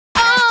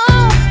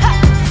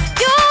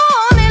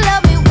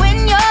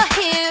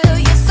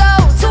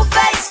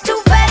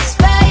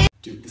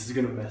is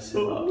gonna mess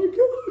him up.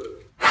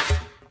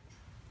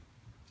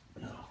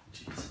 Oh,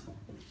 jeez.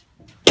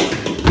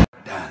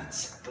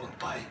 Dance, don't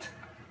bite.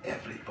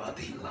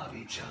 Everybody love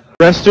each other.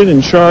 Arrested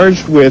and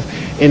charged with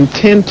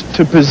intent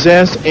to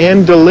possess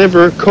and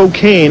deliver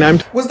cocaine.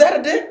 Was that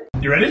a dick?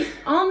 You ready?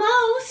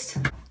 Almost.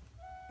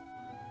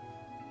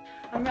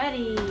 I'm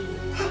ready.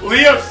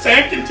 Leo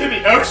sank into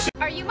the ocean.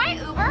 Are you my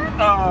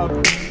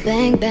Uber?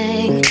 Bang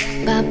bang,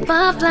 pop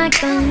off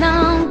like a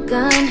long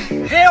gun.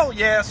 Hell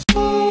yes.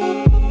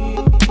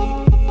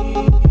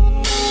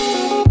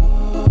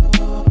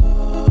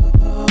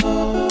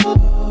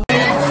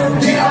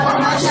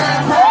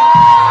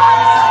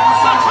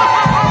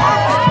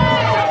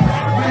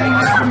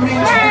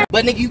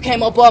 But nigga, you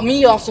came up on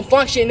me on some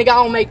funk shit, nigga. I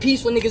don't make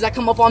peace with niggas that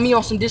come up on me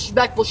on some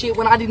disrespectful shit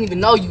when I didn't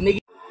even know you, nigga.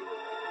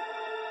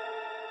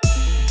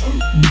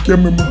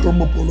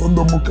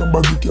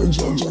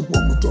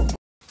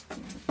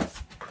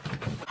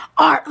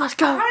 Art, let's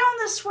go. Try on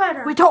this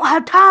sweater. We don't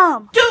have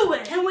time. Do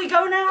it. Can we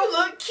go now? You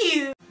look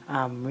cute.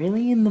 I'm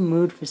really in the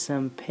mood for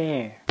some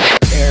pear.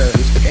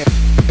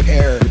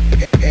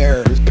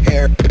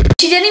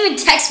 She didn't even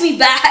text me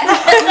back.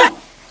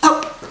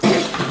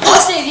 I'll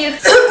save you.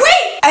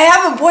 Wait! I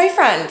have a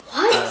boyfriend.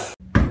 What?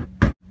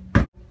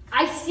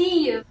 I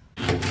see you.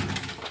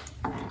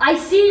 I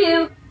see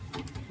you.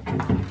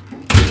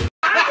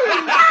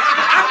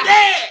 I'm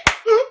dead.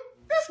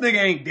 This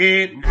nigga ain't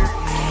dead.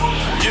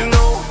 You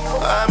know,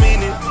 I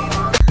mean it.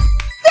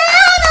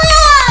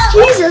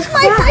 Jesus,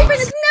 my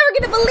boyfriend is never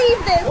gonna believe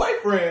this.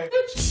 Boyfriend.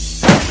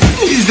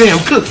 These damn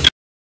cookies.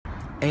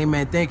 Hey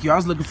man, thank you. I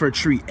was looking for a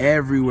treat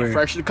everywhere.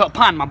 Fresh to the cup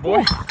pine, my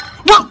boy.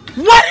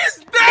 What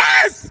is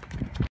this?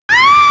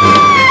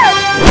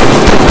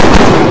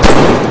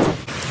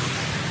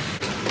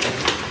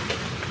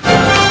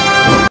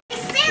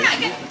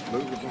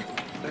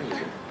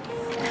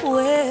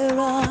 Where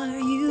are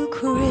you,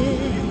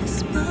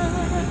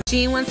 Christmas?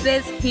 She wants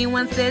this, he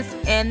wants this,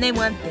 and they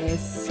want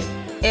this.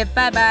 If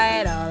I buy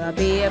it all, I'll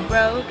be a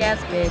broke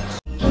ass bitch.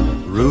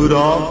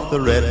 Rudolph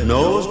the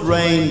red-nosed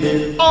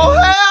reindeer. Oh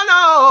hell no!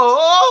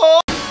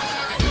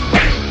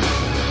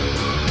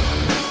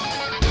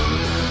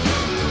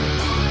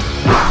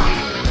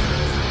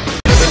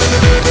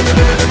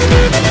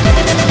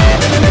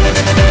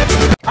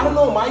 I don't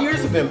know, my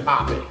ears have been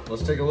popping.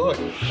 Let's take a look.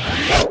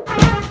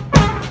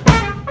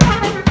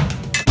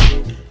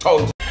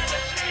 Oh,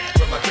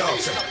 Where my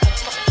dogs at?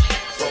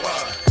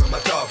 Where my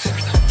dogs at?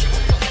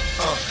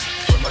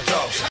 Where my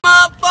dogs at?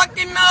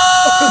 Motherfucking no!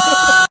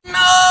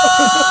 No!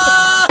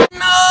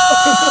 No!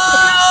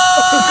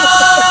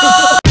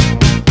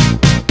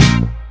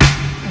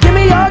 Give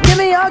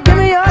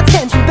me your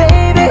attention,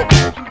 baby.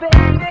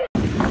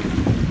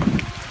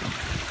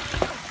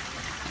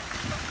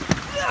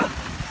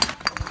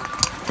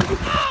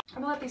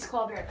 I'm gonna let these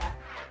call. I'll be right back.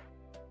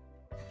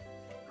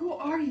 Who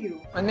are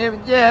you? My name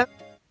is Jeff.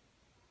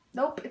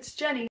 Nope, it's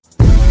Jenny.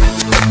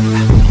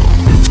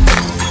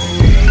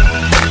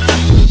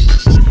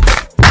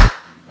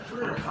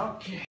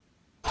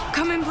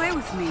 Come and play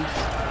with me.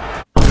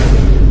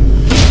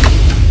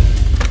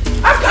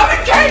 I'm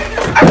coming, Kate!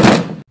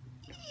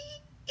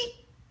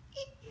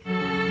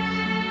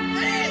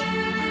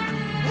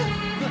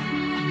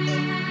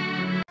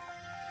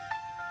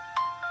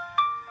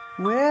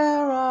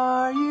 Where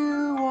are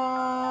you,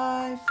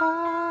 Wi-Fi?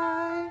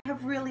 I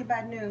have really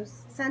bad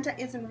news. Santa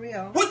isn't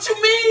real. What you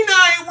mean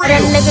I ain't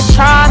That real? nigga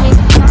try me.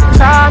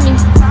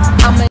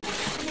 I'm a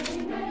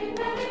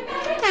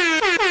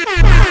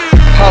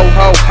Ho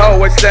ho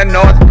ho, it's the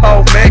North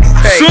Pole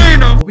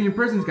mixtape. Open your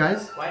presents,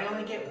 guys. Why do you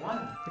only get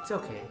one? It's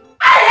okay.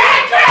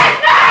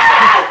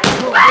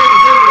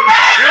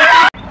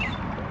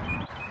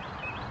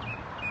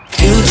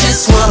 You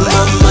just want my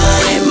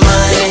money,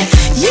 money.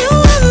 You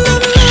want my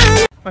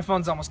money. My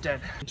phone's almost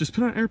dead. Just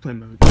put on airplane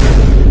mode.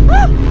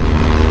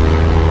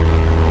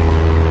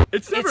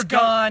 It's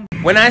gone.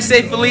 When I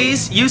say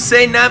Feliz, you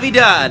say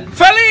Navidad.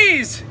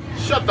 Feliz!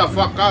 Shut the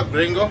fuck up,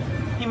 gringo.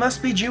 He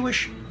must be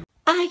Jewish.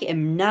 I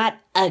am not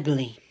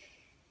ugly.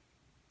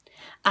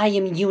 I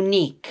am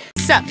unique.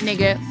 Sup,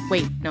 nigga?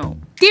 Wait, no.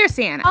 Dear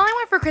Santa, all I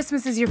want for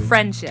Christmas is your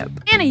friendship.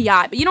 And a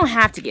yacht, but you don't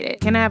have to get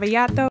it. Can I have a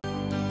yacht, though?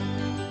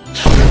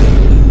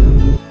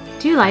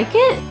 Do you like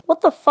it? What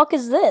the fuck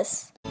is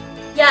this?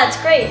 Yeah, it's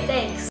great,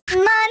 thanks.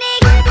 Money.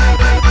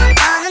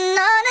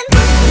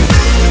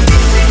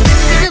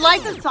 Did you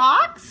like the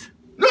socks?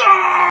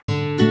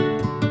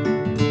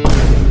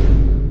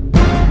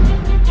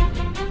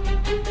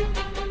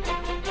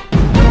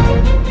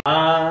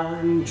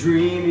 I'm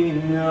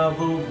dreaming of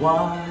a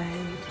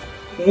white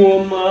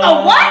woman.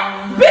 A what?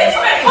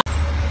 Bitch!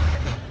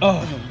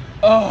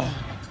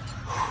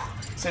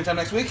 Same time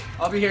next week?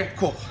 I'll be here.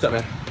 Cool. What's up,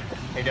 man?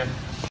 How you doing?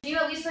 Can you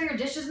at least throw your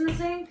dishes in the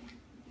sink?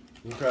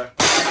 Okay.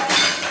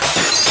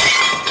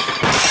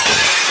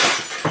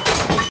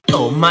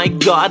 Oh my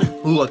god,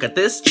 look at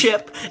this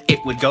chip. It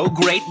would go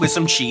great with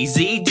some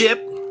cheesy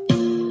dip.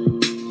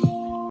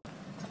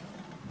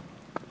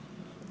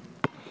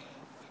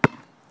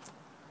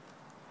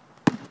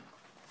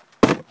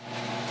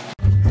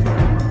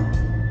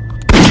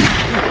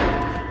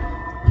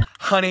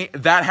 Honey,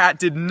 that hat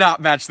did not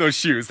match those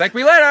shoes. Thank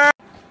me later.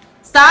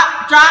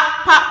 Stop,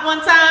 drop, pop one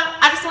time.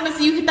 I just want to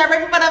see you hit that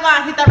record for the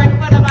vine, hit that record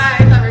for the vine,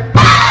 hit that record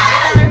for the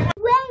vine.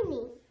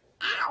 Rainy.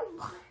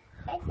 Ow.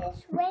 It's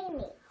just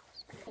rainy.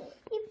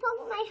 You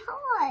broke my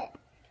heart.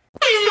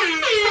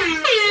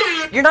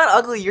 You're not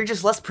ugly, you're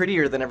just less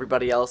prettier than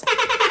everybody else. Here,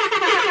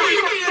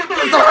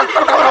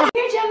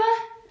 Gemma.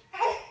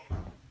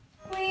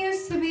 We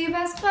used to be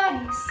best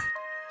buddies.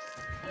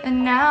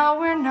 And now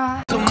we're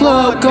not. The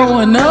club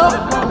going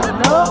up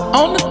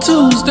on the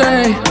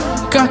Tuesday.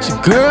 Got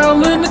your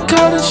girl in the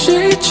car that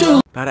she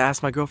choose. About to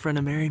ask my girlfriend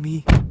to marry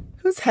me.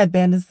 Whose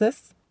headband is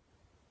this?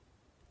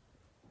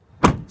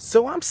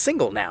 So I'm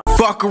single now.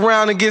 Fuck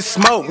around and get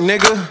smoked,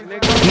 nigga.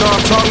 Know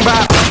I'm talking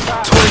about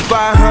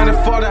 2,500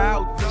 for the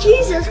out.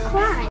 Jesus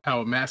Christ.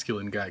 How a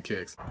masculine guy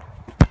kicks.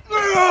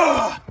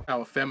 How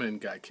a feminine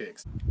guy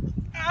kicks.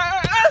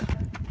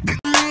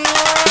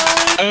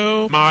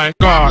 Oh my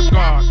god.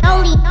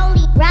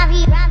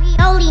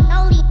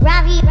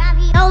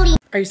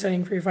 Are you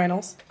studying for your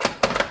finals?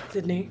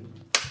 Sydney,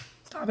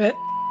 stop it.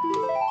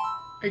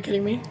 Are you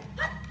kidding me?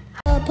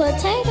 A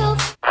potato.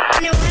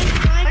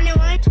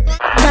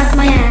 That's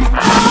my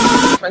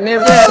ass. My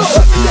name's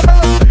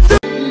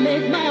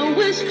Make my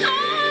wish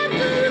come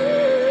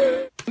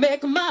true.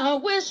 Make my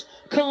wish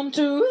come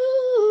true.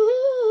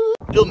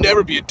 You'll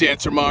never be a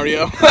dancer,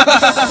 Mario.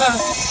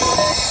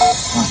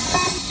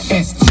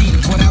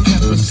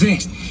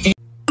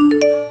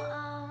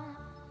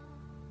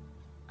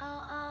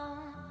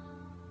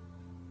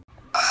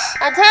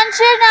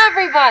 Attention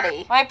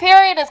everybody! My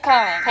period is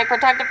coming. Take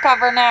protective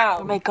cover now.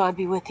 May God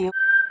be with you.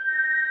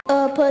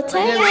 A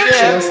potato.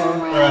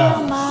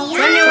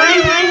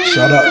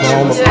 Shut up, bro.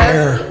 I'm a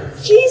fire.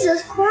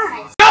 Jesus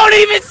Christ. Don't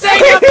even say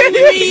nothing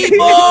to me,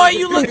 boy!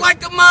 You look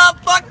like a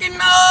motherfucking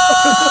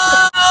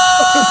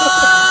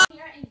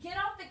And get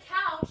off the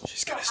couch.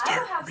 She's gonna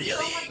start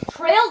reeling.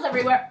 Trails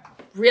everywhere.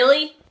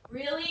 Really?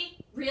 Really?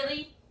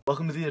 Really?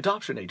 Welcome to the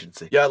adoption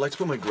agency. Yeah, I'd like to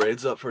put my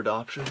grades up for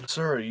adoption.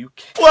 Sir, are you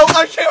Well,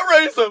 I can't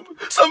raise them.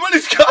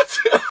 Somebody's got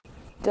to.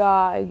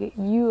 Dog,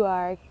 you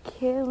are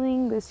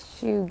killing this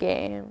shoe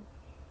game.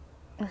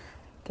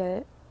 Get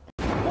it?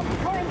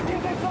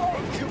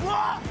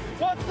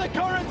 What's the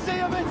currency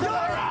of it?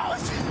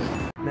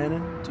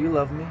 Manon, do you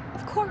love me?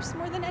 Of course,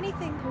 more than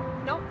anything.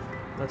 Nope.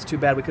 That's too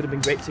bad. We could have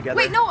been great together.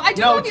 Wait, no, I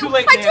do love you. Too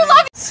late, I do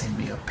love you. Send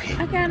me a pic.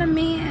 I got a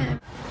man.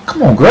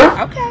 Come on, girl.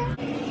 Okay.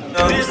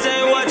 This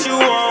ain't what you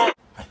want.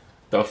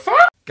 The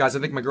fuck? Guys, I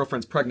think my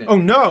girlfriend's pregnant. Oh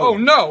no! Oh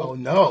no! Oh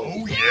no.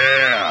 Oh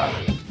yeah.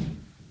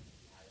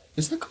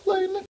 Is that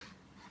Kool-Aid?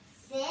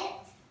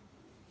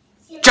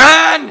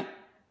 John!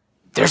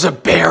 There's a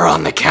bear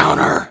on the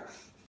counter.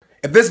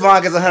 If this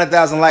vlog gets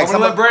 100,000 likes, I'm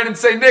gonna let Brandon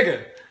say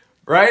nigga,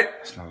 right?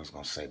 That's not what I was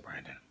gonna say,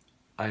 Brandon.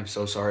 I am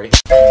so sorry.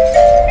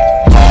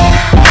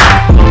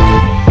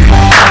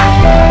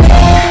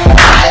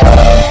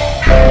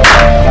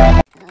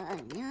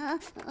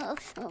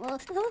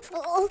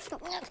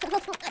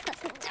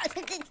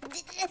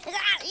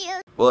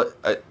 Well,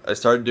 I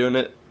started doing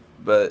it,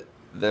 but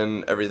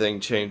then everything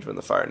changed when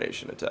the Fire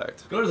Nation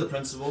attacked. Go to the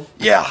principal.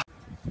 Yeah.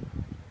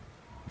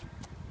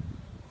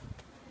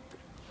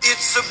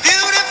 It's a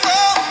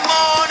beautiful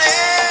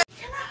morning.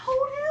 Can I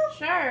hold you?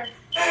 Sure.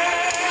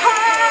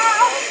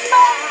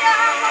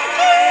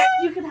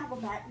 You can have a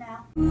bat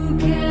now. Who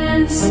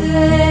can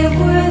say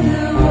where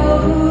the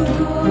road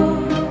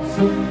goes,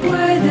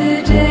 where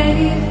the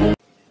day...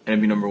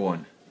 Enemy number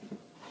one.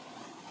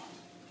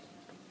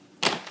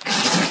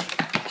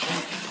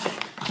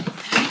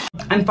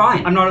 I'm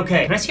fine. I'm not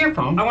okay. Can I see your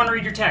phone? I want to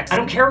read your text. I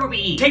don't care what we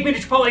eat. Take me to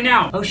Chipotle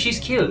now. Oh, she's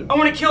cute. I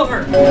want to kill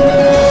her.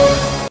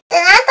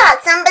 Then I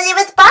thought somebody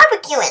was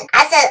barbecuing.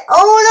 I said,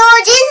 oh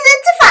Lord Jesus,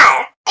 it's a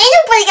fire. Ain't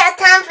nobody got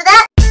time for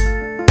that.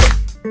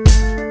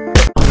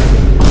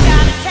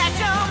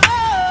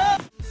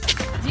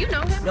 Do you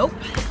know him? Nope.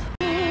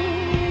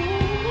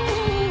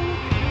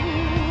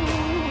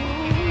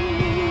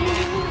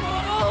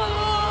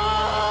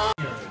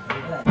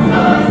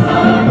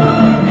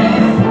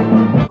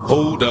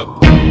 Hold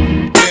up.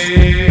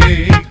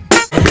 Hey.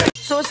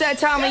 So it's that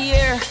time of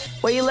year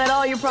where you let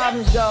all your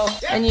problems go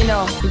and you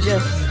know, you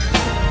just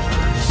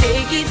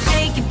shake it,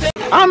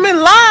 baby. I'm in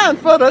line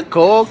for the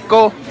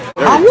cocoa.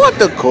 I want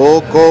the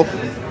cocoa.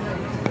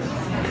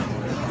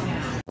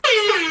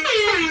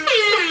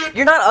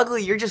 You're not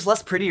ugly, you're just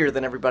less prettier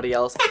than everybody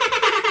else.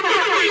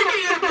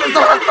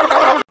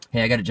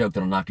 Hey, I got a joke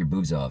that'll knock your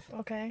boobs off.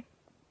 Okay.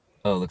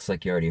 Oh, looks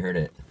like you already heard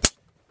it.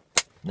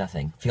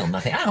 Nothing. Feel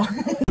nothing. Ow!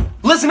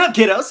 Listen up,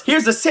 kiddos.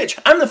 Here's the sitch.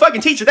 I'm the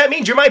fucking teacher. That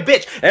means you're my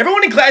bitch.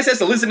 Everyone in class has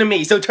to listen to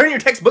me, so turn your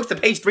textbooks to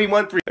page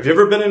 313. Have you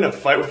ever been in a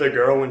fight with a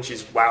girl when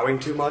she's wowing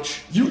too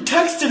much? You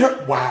texted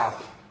her. Wow.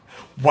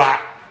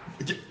 Wow.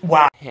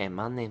 Wow. Hey,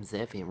 my name's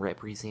Effie. I'm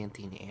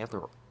representing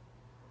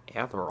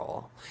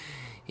Adderall.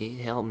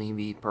 It helped me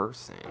be a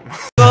person.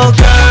 Go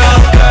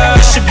girl,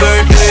 it's your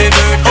birthday.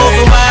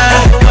 Over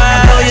wine,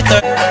 I know you're